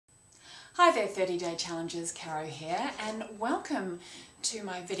Hi there 30 Day Challengers, Caro here, and welcome to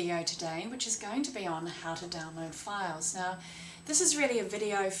my video today, which is going to be on how to download files. Now, this is really a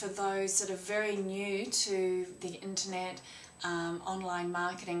video for those that are very new to the internet, online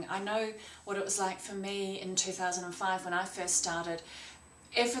marketing. I know what it was like for me in 2005 when I first started.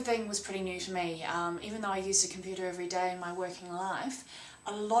 Everything was pretty new to me. Even though I used a computer every day in my working life,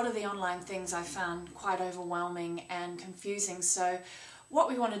 a lot of the online things I found quite overwhelming and confusing. So what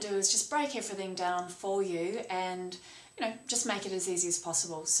we want to do is just break everything down for you and just make it as easy as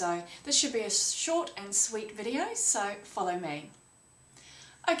possible. So this should be a short and sweet video, so follow me.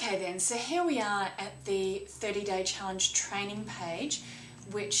 Okay then, so here we are at the 30 Day Challenge training page,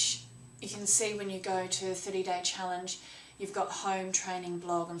 which you can see when you go to 30 Day Challenge. You've got home, training,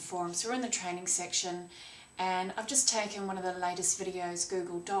 blog and forums. So we're in the training section, and I've just taken one of the latest videos,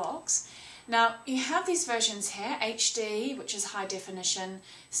 Google Docs. Now you have these versions here, HD, which is high definition,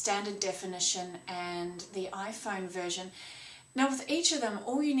 standard definition, and the iPhone version. Now with each of them,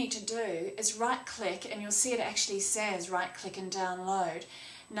 all you need to do is right click, and you'll see it actually says right click and download.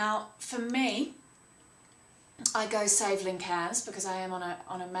 Now for me, I go save link as, because I am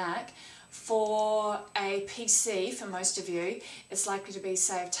on a Mac. For a PC, for most of you, it's likely to be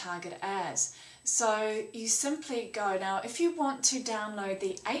save target as. So you simply go, now if you want to download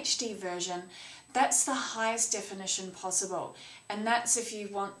the HD version, that's the highest definition possible, and that's if you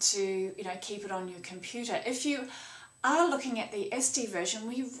want to keep it on your computer. If you are looking at the SD version,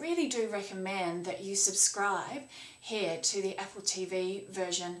 we really do recommend that you subscribe here to the Apple TV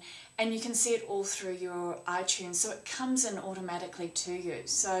version, and you can see it all through your iTunes, so it comes in automatically to you.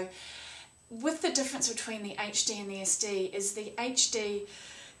 So with the difference between the HD and the SD is the HD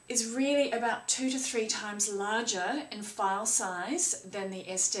is really about 2 to 3 times larger in file size than the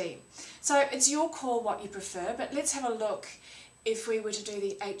SD. So it's your call what you prefer, but let's have a look. If we were to do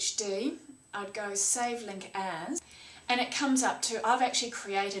the HD, I'd go save link as, and it comes up to, I've actually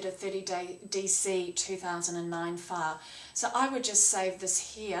created a 30 Day DC 2009 file. So I would just save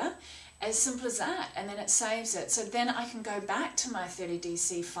this here, as simple as that, and then it saves it. So then I can go back to my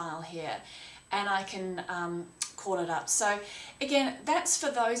 30DC file here, and I can call it up. So again, that's for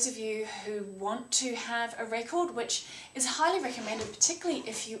those of you who want to have a record, which is highly recommended, particularly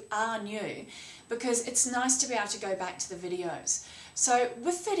if you are new, because it's nice to be able to go back to the videos. So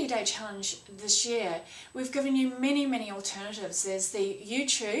with 30 Day Challenge this year, we've given you many alternatives. There's the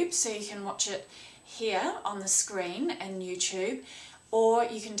YouTube, so you can watch it here on the screen and YouTube, or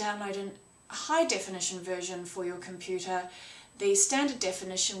you can download a high definition version for your computer, the standard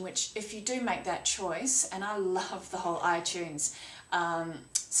definition, which if you do make that choice, and I love the whole iTunes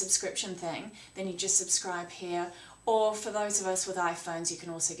subscription thing, then you just subscribe here, or for those of us with iPhones, you can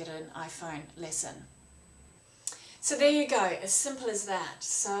also get an iPhone lesson. So there you go, as simple as that.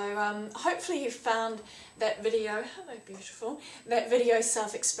 So hopefully you found that video, hello beautiful, that video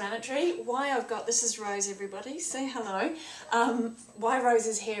self-explanatory. Why I've got, this is Rose everybody, say hello. Why Rose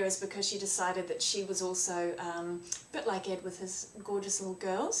is here is because she decided that she was also, a bit like Ed with his gorgeous little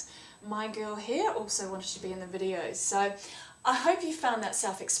girls. My girl here also wanted to be in the videos. So I hope you found that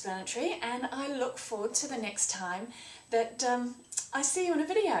self-explanatory, and I look forward to the next time that I see you in a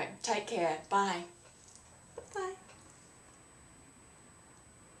video. Take care, bye. Bye.